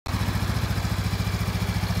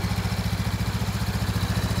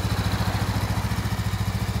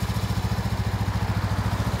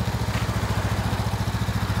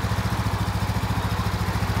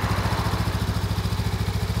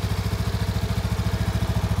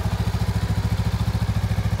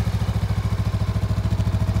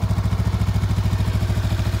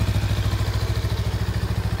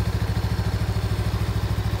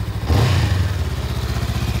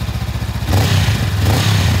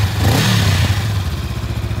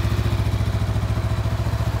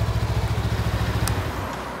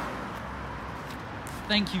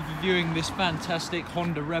Thank you for viewing this fantastic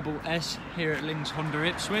Honda Rebel S here at Lings Honda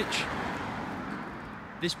Ipswich.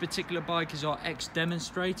 This particular bike is our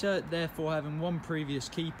ex-demonstrator, therefore having one previous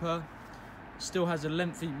keeper. Still has a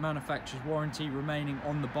lengthy manufacturer's warranty remaining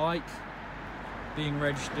on the bike, being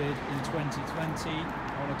registered in 2020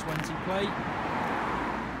 on a 20 plate.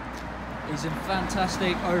 Is in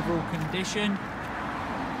fantastic overall condition.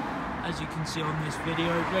 As you can see on this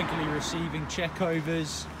video, regularly receiving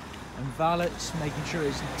checkovers and valets, making sure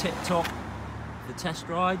it's tip top for test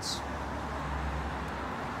rides.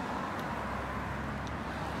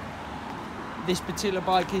 This particular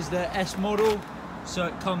bike is the S model, so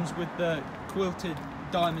it comes with the quilted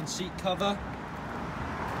diamond seat cover,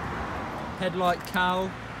 headlight cowl,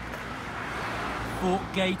 fork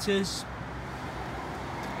gaiters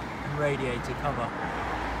and radiator cover.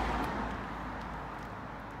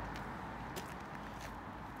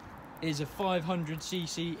 Is a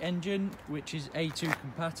 500cc engine which is A2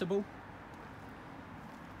 compatible.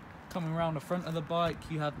 Coming around the front of the bike,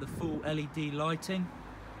 you have the full LED lighting,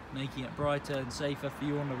 making it brighter and safer for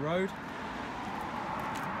you on the road.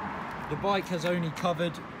 The bike has only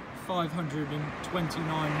covered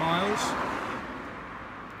 529 miles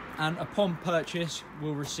and upon purchase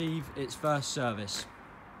will receive its first service.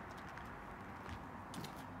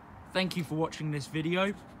 Thank you for watching this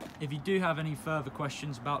video. If you do have any further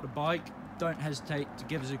questions about the bike, don't hesitate to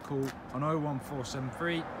give us a call on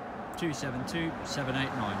 01473 272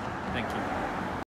 789. Thank you.